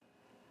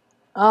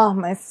Oh,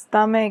 my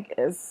stomach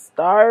is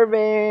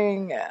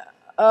starving.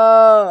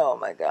 Oh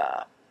my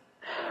God.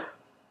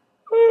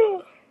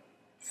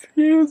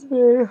 Excuse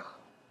me.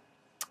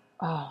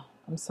 Oh,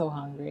 I'm so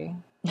hungry.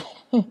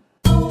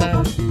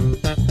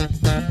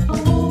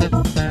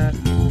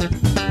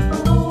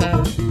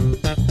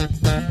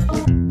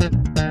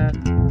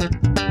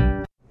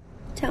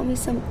 Tell me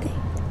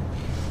something.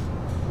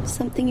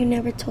 Something you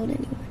never told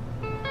anyone.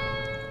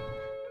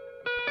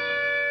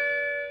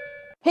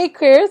 Hey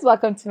queers,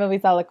 welcome to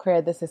Movies a la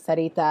Queer. This is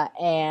Sarita,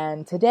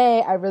 and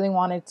today I really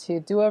wanted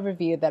to do a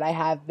review that I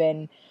have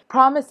been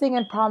promising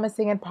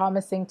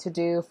to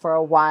do for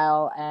a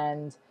while.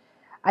 And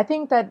I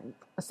think that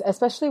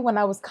especially when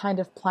I was kind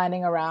of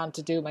planning around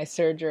to do my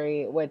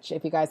surgery, which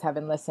if you guys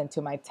haven't listened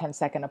to my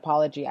 10-second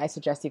apology, I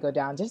suggest you go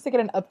down just to get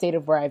an update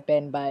of where I've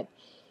been. But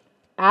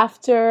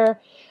after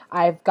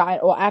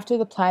after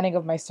the planning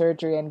of my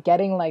surgery and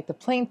getting like the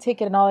plane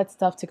ticket and all that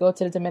stuff to go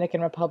to the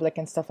Dominican Republic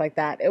and stuff like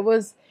that, it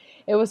was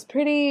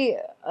pretty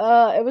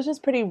it was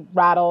just pretty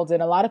rattled,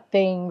 and a lot of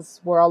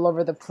things were all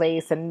over the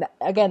place. And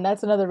again,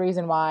 that's another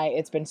reason why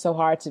it's been so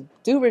hard to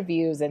do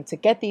reviews and to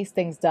get these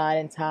things done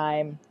in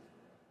time.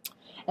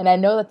 And I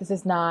know that this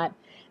is not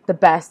the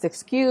best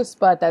excuse,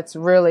 but that's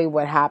really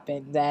what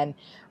happened.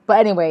 But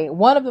anyway,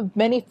 one of the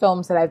many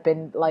films that I've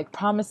been like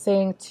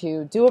promising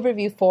to do a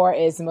review for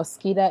is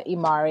Mosquita y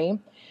Mari,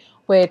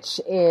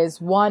 which is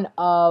it was one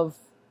of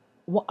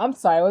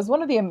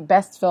the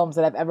best films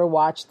that I've ever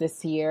watched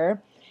this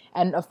year,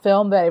 and a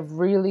film that I've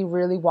really,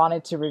 really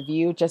wanted to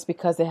review just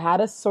because it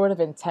had a sort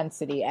of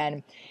intensity.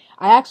 And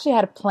I actually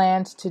had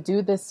planned to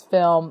do this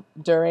film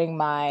during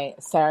my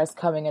Sarah's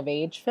Coming of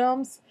Age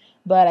films,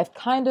 but I've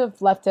kind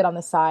of left it on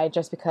the side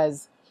just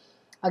because,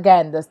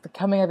 again, the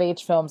coming of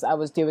age films I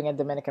was doing in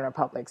Dominican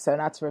Republic, so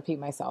not to repeat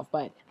myself.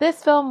 But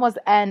this film was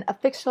an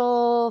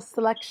official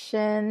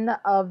selection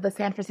of the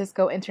San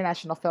Francisco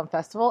International Film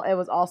Festival. It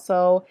was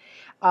also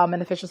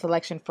an official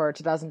selection for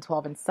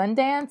 2012 in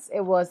Sundance.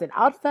 It was an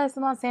Outfest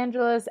in Los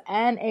Angeles,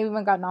 and it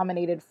even got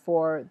nominated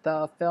for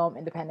the Film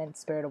Independent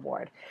Spirit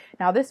Award.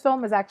 Now, this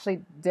film actually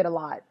did a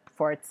lot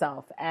for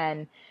itself,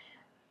 and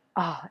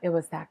it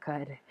was that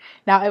good.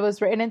 Now, it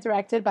was written and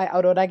directed by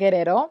Aurora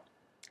Guerrero,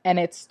 and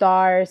it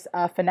stars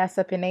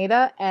Vanessa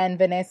Pineda and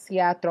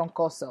Venecia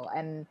Troncoso.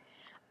 And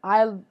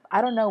I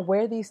don't know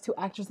where these two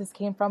actresses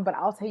came from, but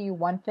I'll tell you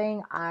one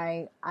thing.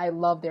 I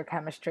love their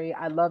chemistry.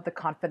 I love the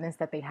confidence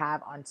that they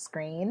have on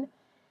screen.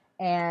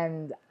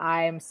 And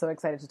I'm so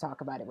excited to talk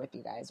about it with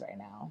you guys right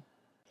now.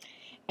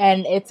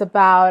 And it's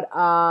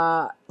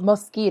about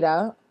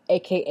Mosquita,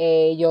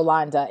 aka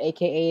Yolanda,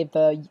 aka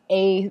the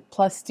A+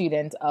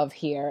 student of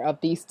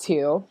these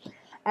two.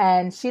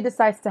 And she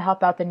decides to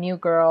help out the new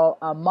girl,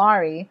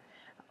 Mari,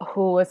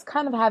 who is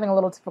kind of having a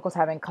little difficult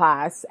time in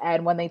class.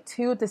 And when they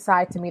two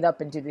decide to meet up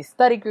and do these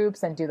study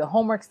groups and do the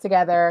homeworks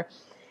together,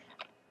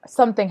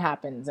 something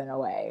happens in a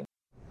way.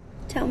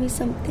 Tell me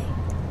something.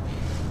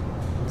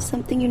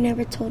 Something you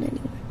never told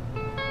anyone.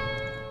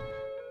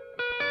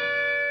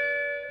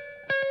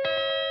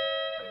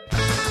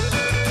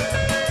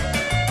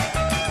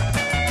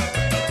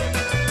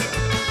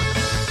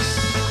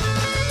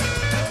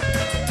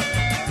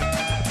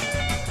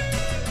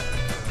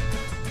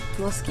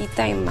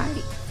 Mosquita y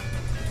Mari.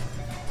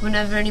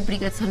 Whenever anybody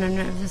gets on her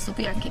nerves, this will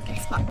be our kicking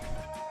spot.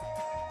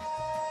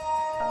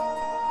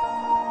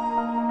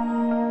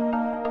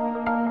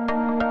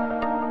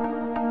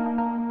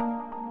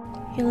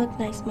 You look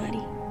nice,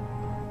 Mari.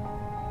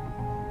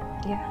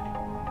 Yeah.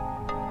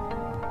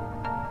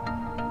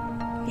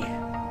 Yeah.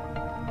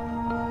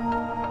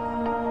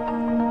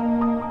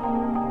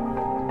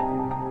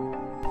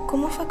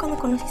 ¿Cómo fue cuando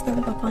conociste a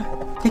mi papá?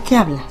 ¿De qué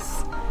hablas?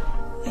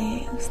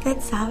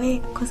 Usted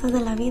sabe cosas de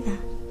la vida.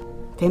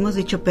 Te hemos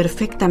dicho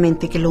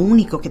perfectamente que lo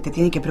único que te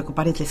tiene que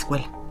preocupar es la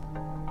escuela.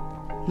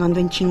 No ando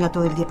en chinga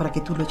todo el día para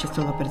que tú lo eches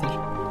todo a perder.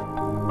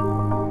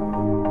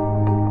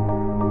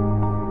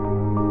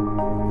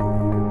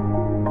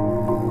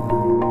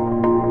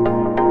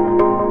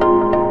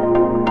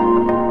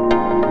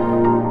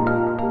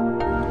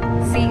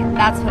 See,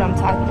 that's what I'm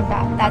talking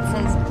about. That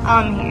says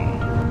I'm here.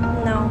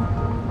 No,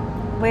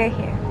 we're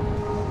here.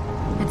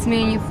 It's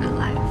me and you for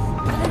life.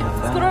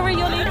 Scoot over,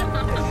 Yoli.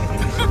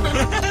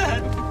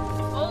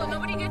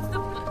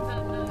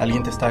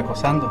 ¿Alguien te está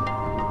acosando?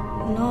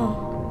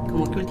 No.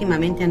 Como que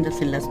últimamente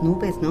andas en las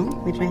nubes, ¿no,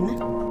 mi reina?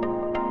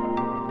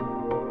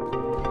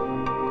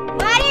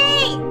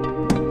 ¡Mari!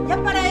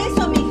 ¡Ya para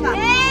eso, mija!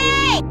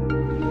 ¡Hey!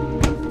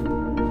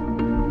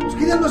 Pues,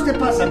 ¿qué diablos te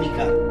pasa,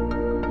 mija?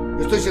 Yo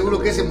estoy seguro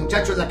que ese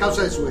muchacho es la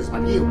causa de su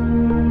desvarío.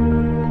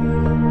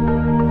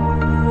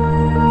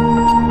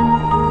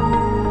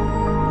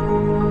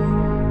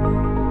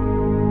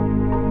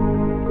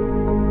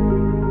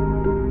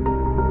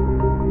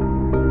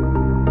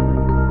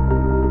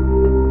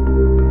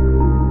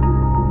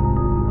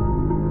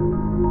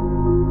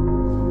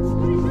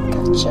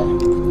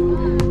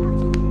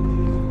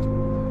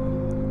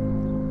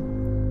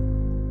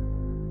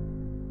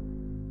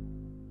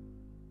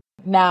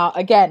 Now,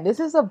 again, this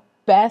is a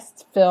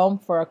best film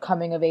for a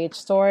coming of age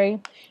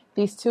story.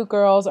 these two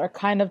girls are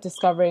kind of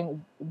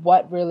discovering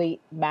what really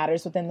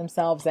matters within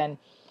themselves. And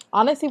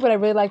honestly, what I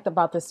really liked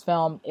about this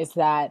film is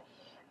that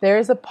there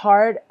is a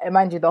part, and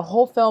mind you, the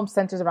whole film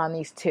centers around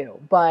these two,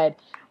 but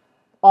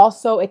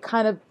also it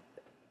kind of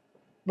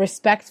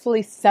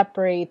respectfully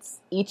separates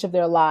each of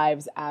their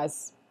lives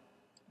as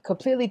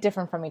completely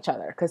different from each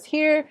other. Because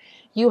here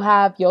you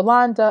have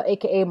Yolanda,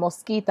 aka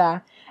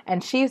Mosquita,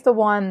 and she's the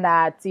one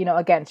that, you know,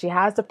 again, she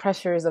has the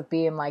pressures of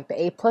being like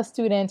the A+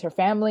 student. Her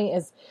family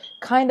is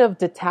kind of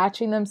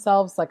detaching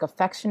themselves like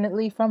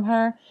affectionately from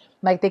her.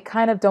 Like they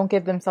kind of don't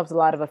give themselves a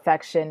lot of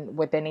affection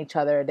within each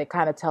other. They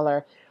kind of tell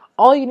her,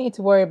 all you need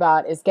to worry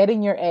about is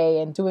getting your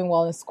A and doing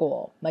well in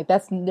school. Like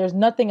there's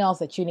nothing else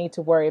that you need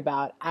to worry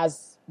about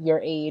as your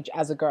age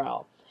as a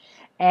girl.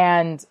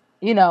 And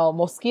you know,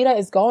 Mosquita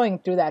is going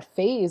through that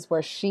phase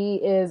where she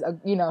is a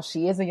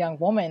young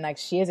woman. Like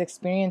she is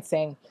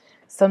experiencing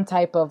some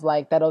type of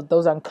like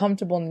those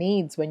uncomfortable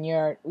needs when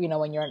you're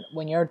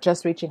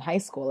just reaching high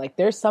school. Like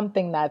there's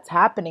something that's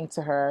happening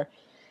to her,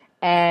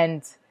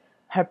 and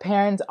her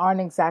parents aren't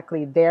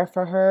exactly there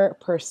for her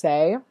per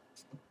se.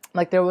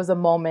 Like there was a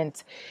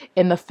moment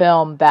in the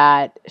film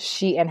that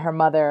she and her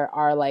mother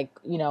are like,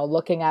 you know,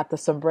 looking at the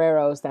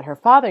sombreros that her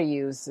father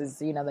used.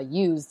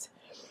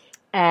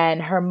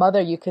 And her mother,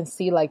 you can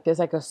see like there's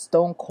like a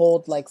stone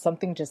cold, like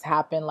something just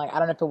happened. Like, I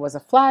don't know if it was a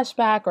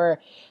flashback,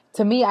 or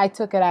to me, I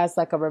took it as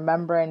like a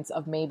remembrance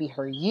of maybe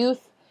her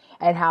youth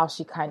and how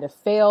she kind of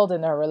failed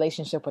in her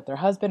relationship with her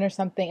husband or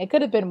something. It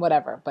could have been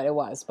whatever, but it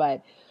was.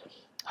 But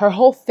her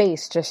whole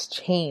face just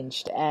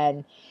changed.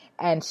 And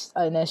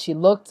then she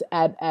looked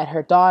at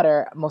her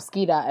daughter,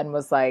 Mosquita, and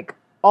was like,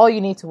 all you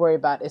need to worry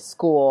about is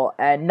school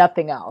and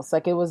nothing else.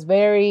 Like it was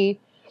very...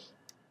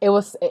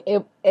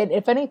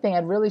 if anything,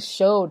 it really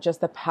showed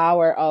just the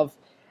power of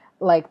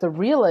like the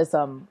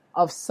realism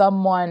of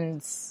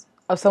someone's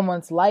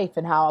life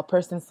and how a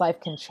person's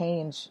life can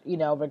change, you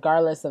know,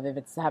 regardless of if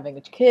it's having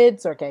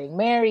kids or getting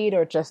married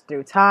or just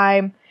through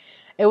time.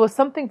 It was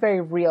something very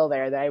real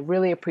there that I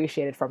really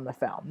appreciated from the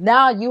film.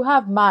 Now you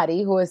have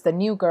Mari, who is the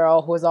new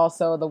girl, who is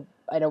also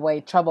in a way,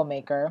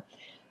 troublemaker,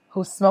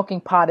 who's smoking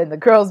pot in the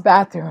girls'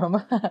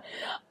 bathroom.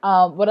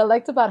 What I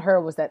liked about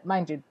her was that,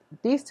 mind you,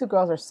 these two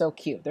girls are so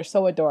cute. They're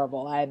so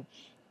adorable. And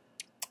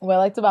what I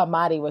liked about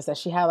Mari was that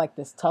she had like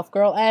this tough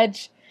girl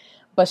edge,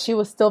 but she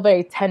was still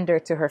very tender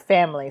to her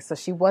family. So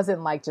she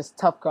wasn't like just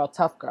tough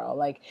girl.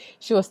 Like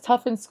she was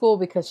tough in school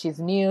because she's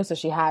new. So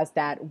she has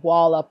that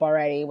wall up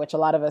already, which a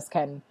lot of us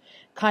can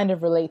kind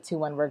of relate to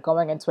when we're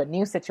going into a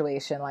new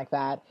situation like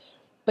that.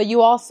 But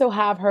you also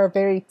have her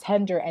very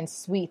tender and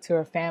sweet to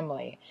her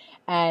family.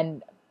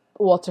 And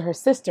well, to her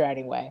sister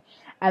anyway.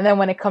 And then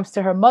when it comes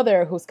to her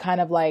mother, who's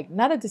kind of like,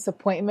 not a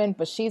disappointment,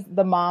 but she's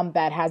the mom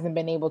that hasn't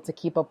been able to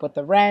keep up with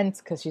the rent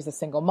because she's a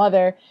single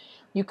mother.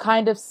 You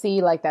kind of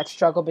see like that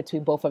struggle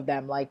between both of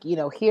them. Like, you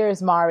know,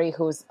 here's Mari,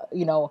 who's,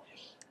 you know,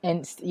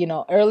 in, you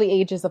know, early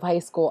ages of high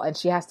school, and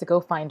she has to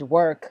go find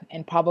work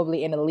and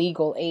probably in a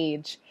legal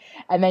age.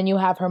 And then you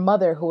have her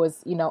mother, who is,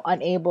 you know,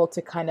 unable to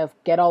kind of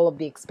get all of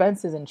the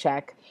expenses in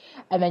check.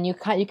 And then you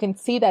can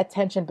see that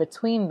tension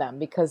between them,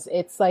 because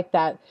it's like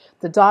that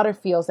the daughter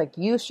feels like,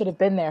 you should have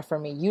been there for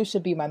me. You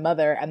should be my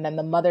mother. And then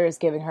the mother is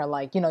giving her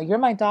like, you know, you're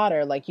my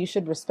daughter. Like, you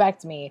should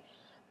respect me.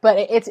 But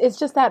it's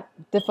just that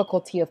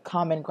difficulty of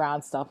common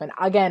ground stuff. And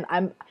again,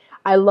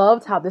 I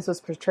loved how this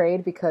was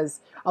portrayed, because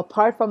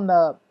apart from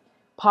the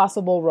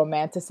possible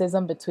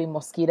romanticism between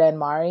Mosquita and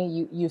Mari,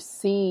 you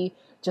see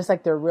just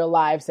like their real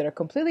lives that are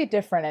completely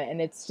different,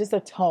 and it's just a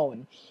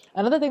tone.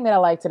 Another thing that I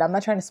liked, and I'm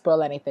not trying to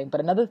spoil anything, but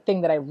another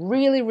thing that I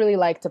really, really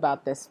liked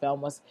about this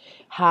film was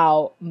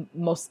how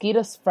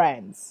Mosquita's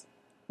friends,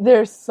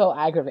 they're so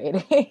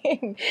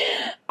aggravating.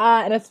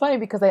 And it's funny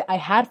because I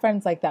had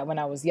friends like that when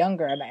I was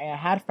younger, and I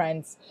had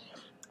friends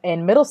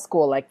in middle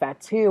school like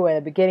that too, at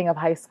the beginning of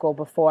high school,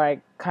 before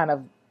I kind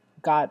of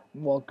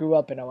grew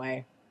up in a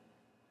way.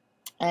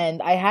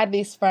 And I had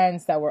these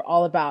friends that were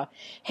all about,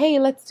 hey,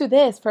 let's do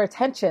this for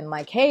attention.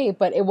 Like, hey,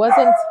 but it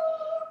wasn't,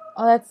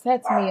 oh,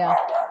 that's Mia.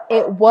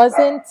 It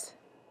wasn't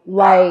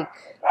like,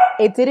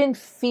 it didn't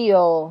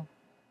feel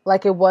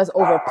like it was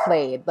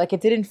overplayed. Like,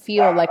 it didn't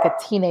feel like a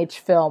teenage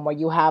film where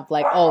you have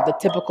like, oh, the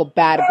typical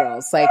bad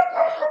girls. Like,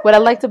 what I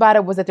liked about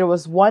it was that there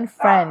was one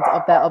friend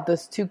of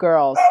those two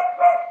girls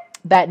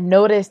that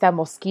noticed that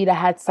Mosquita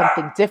had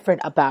something different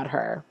about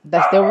her.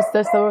 That there was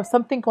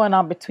something going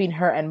on between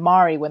her and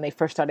Mari when they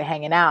first started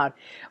hanging out,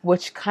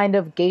 which kind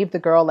of gave the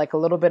girl like a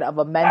little bit of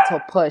a mental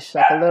push,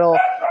 like a little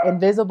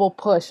invisible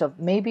push of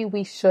maybe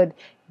we should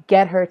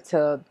get her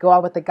to go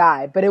out with the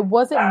guy. But it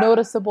wasn't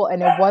noticeable,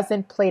 and it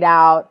wasn't played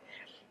out.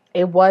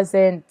 It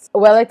wasn't,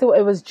 well, it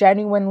was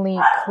genuinely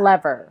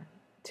clever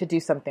to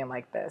do something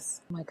like this.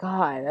 Oh my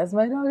God, that's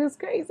my dog is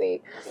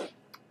crazy.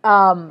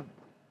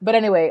 But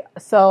anyway,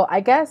 so I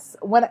guess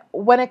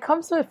when it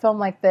comes to a film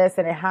like this,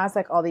 and it has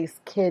like all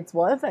these kids,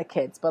 well, it's not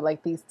kids, but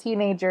like these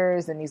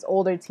teenagers and these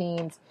older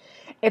teens,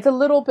 it's a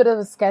little bit of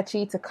a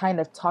sketchy to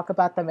kind of talk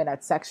about them in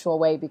that sexual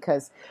way,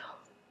 because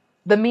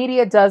the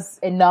media does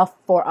enough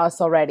for us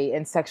already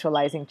in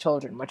sexualizing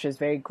children, which is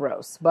very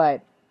gross.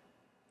 But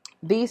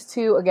these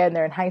two, again,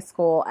 they're in high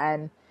school,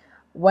 and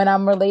when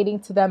I'm relating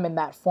to them in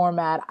that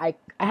format, I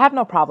have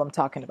no problem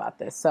talking about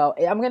this. So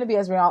I'm going to be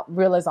as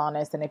real as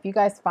honest. And if you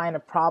guys find a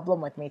problem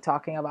with me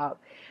talking about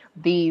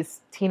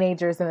these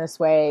teenagers in this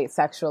way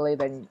sexually,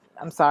 then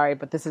I'm sorry,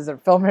 but this is a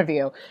film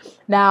review.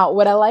 Now,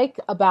 what I like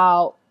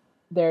about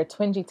their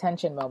twingy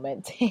tension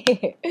moment,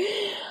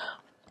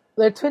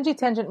 their twingy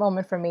tension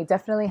moment for me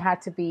definitely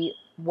had to be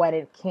when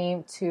it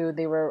came to,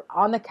 they were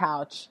on the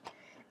couch,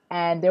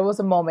 and there was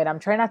a moment, I'm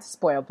trying not to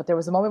spoil, but there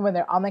was a moment when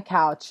they're on the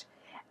couch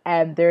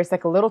and there's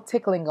like a little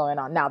tickling going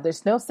on. Now,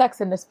 there's no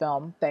sex in this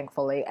film,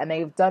 thankfully, and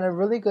they've done a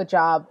really good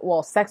job.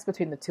 Well, sex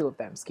between the two of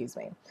them, excuse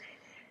me.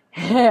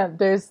 They've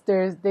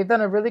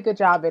done a really good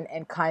job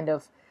in kind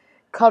of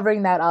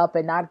covering that up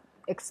and not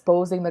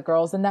exposing the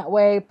girls in that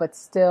way, but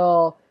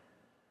still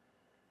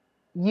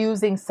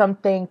using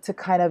something to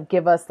kind of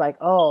give us like,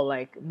 oh,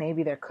 like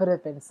maybe there could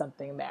have been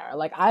something there.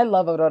 Like, I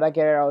love Aurora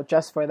Guerrero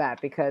just for that,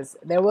 because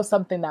there was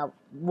something that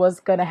was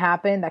going to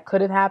happen, that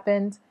could have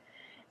happened.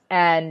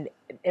 And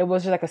it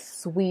was just like a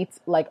sweet,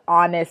 like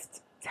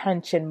honest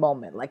tension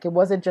moment. Like, it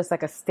wasn't just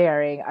like a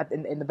staring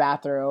in the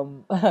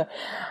bathroom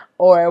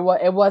or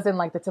it wasn't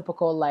like the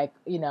typical, like,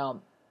 you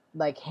know,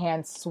 like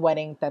hands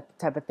sweating, that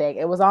type of thing.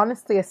 It was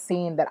honestly a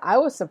scene that I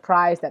was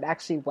surprised that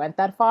actually went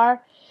that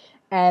far.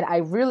 And I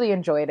really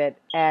enjoyed it.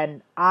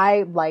 And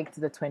I liked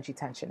the twingy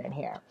tension in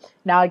here.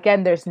 Now,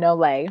 again, there's no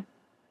lay.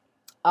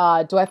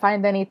 Do I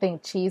find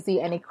anything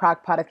cheesy, any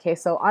crock pot of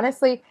queso?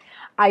 Honestly,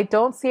 I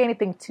don't see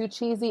anything too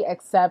cheesy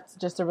except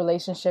just a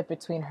relationship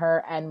between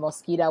her and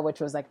Mosquita, which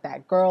was like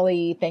that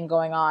girly thing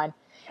going on.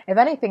 If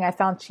anything, I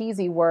found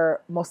cheesy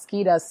were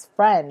Mosquita's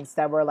friends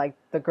that were like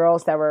the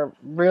girls that were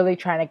really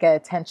trying to get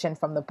attention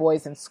from the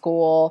boys in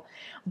school.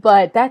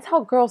 But that's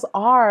how girls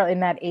are in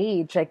that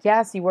age. Like,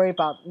 yes, you worry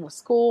about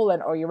school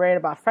or you're worried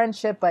about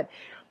friendship, but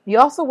you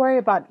also worry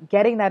about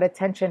getting that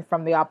attention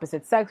from the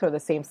opposite sex or the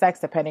same sex,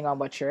 depending on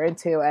what you're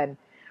into.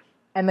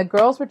 And the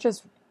girls were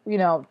just, you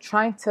know,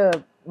 trying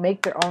to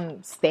make their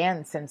own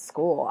stance in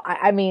school.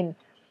 I mean,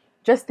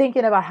 just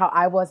thinking about how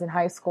I was in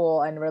high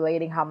school and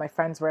relating how my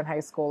friends were in high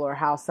school or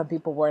how some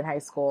people were in high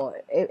school,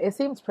 it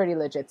seems pretty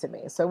legit to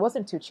me. So it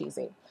wasn't too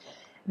cheesy.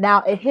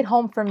 Now, it hit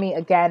home for me,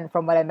 again,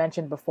 from what I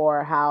mentioned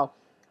before, how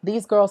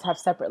these girls have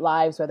separate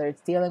lives, whether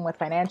it's dealing with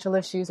financial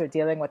issues or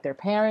dealing with their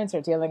parents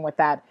or dealing with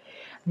that,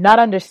 not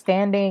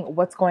understanding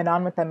what's going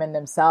on with them in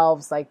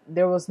themselves. Like,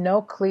 there was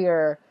no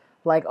clear,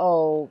 like,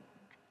 oh,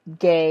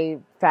 gay,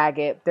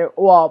 faggot.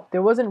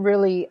 There wasn't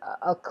really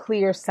a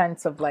clear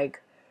sense of,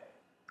 like,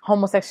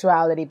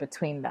 homosexuality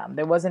between them.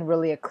 There wasn't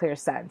really a clear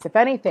sense. If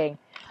anything,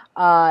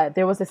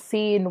 there was a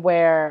scene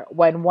where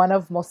when one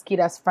of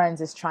Mosquita's friends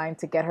is trying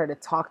to get her to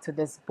talk to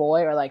this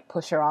boy or like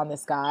push her on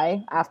this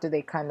guy after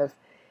they kind of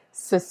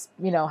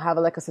have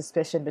like a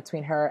suspicion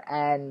between her,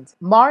 and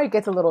Mari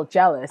gets a little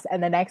jealous,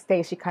 and the next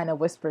day she kind of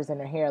whispers in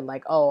her ear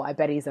like, oh, I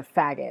bet he's a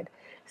faggot.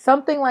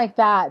 Something like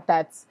that.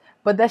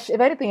 If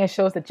anything, it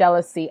shows the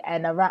jealousy,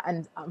 and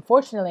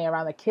unfortunately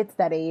around the kids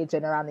that age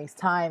and around these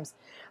times,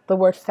 the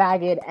word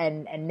faggot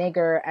and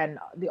nigger and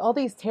all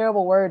these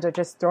terrible words are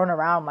just thrown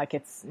around like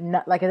it's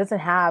not, like it doesn't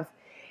have,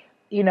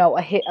 you know,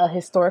 a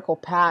historical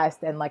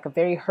past and like a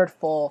very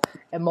hurtful,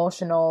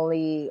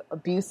 emotionally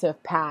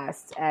abusive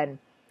past. And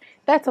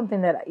that's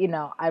something that, you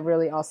know, I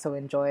really also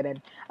enjoyed.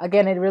 And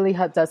again, it really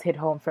does hit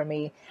home for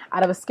me.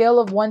 Out of a scale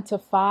of 1 to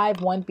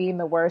 5, 1 being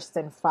the worst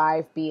and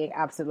 5 being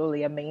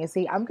absolutely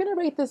amazing, I'm going to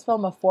rate this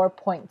film a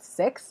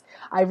 4.6.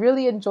 I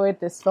really enjoyed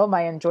this film.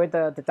 I enjoyed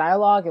the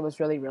dialogue. It was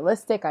really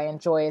realistic. I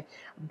enjoyed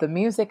the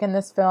music in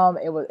this film.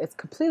 It's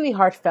completely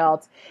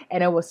heartfelt,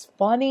 and it was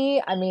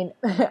funny. I mean,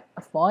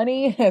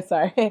 funny?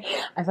 Sorry,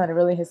 I sounded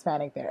really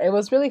Hispanic there. It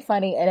was really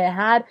funny, and it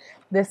had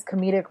this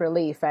comedic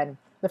relief. And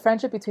the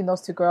friendship between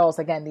those two girls,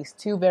 again, these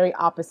two very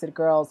opposite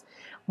girls,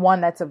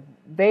 one that's a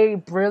very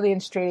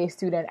brilliant straight A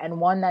student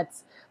and one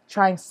that's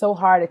trying so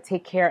hard to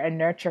take care and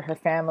nurture her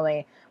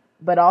family,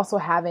 but also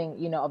having,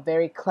 you know, a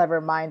very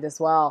clever mind as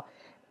well.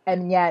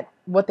 And yet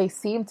what they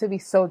seem to be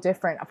so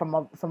different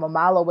from a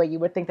mile away, you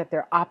would think that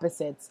they're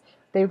opposites.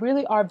 They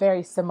really are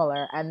very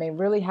similar, and they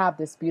really have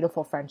this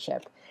beautiful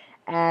friendship.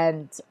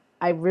 And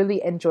I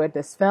really enjoyed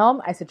this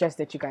film. I suggest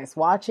that you guys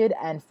watch it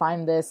and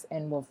find this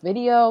in Wolf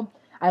Video.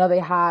 I know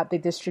they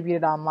distribute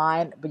it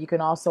online, but you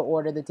can also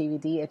order the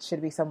DVD. It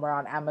should be somewhere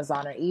on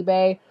Amazon or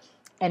eBay.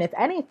 And if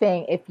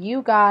anything, if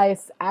you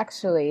guys are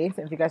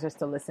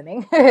still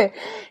listening,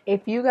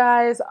 if you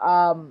guys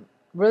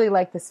really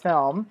like this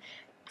film,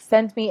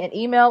 send me an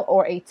email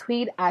or a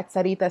tweet at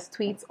Sarita's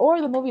Tweets or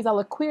the Movies a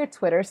la Queer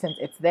Twitter, since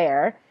it's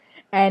there.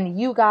 And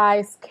you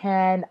guys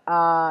can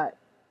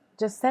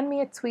just send me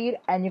a tweet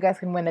and you guys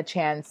can win a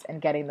chance in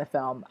getting the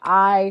film.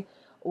 I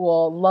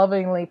will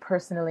lovingly,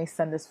 personally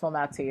send this film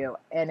out to you,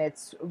 and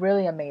it's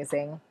really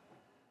amazing.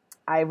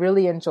 I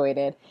really enjoyed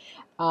it.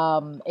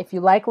 If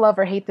you like, love,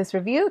 or hate this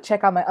review,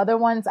 check out my other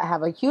ones. I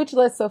have a huge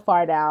list so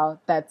far now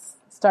that's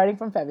starting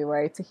from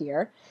February to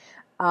here.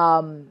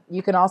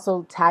 You can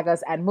also tag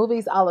us at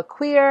Movies a la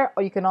Queer,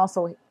 or you can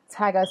also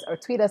tag us or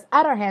tweet us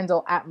at our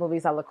handle at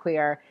Movies a la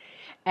Queer.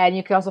 And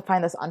you can also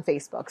find us on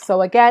Facebook.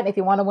 So again, if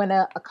you want to win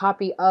a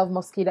copy of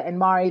Mosquita and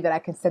Mari that I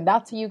can send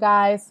out to you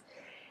guys,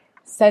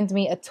 send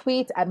me a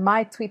tweet at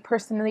my tweet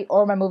personally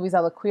or my Movies I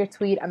Look Queer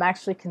tweet. I'm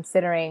actually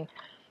considering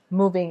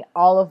moving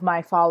all of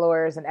my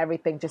followers and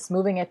everything, just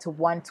moving it to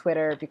one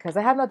Twitter because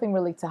I have nothing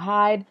really to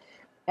hide.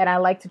 And I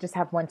like to just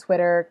have one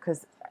Twitter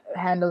because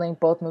handling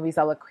both Movies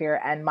I Look Queer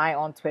and my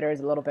own Twitter is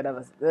a little bit of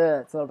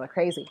it's a little bit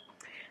crazy.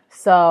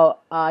 So,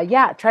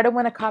 yeah, try to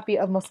win a copy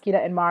of Mosquita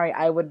and Mari.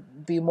 I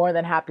would be more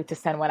than happy to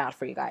send one out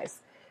for you guys.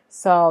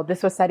 So,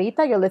 this was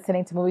Sarita. You're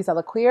listening to Movies I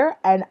Look Queer,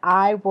 and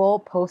I will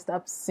post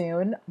up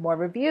soon more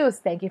reviews.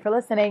 Thank you for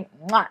listening.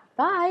 Mwah.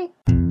 Bye.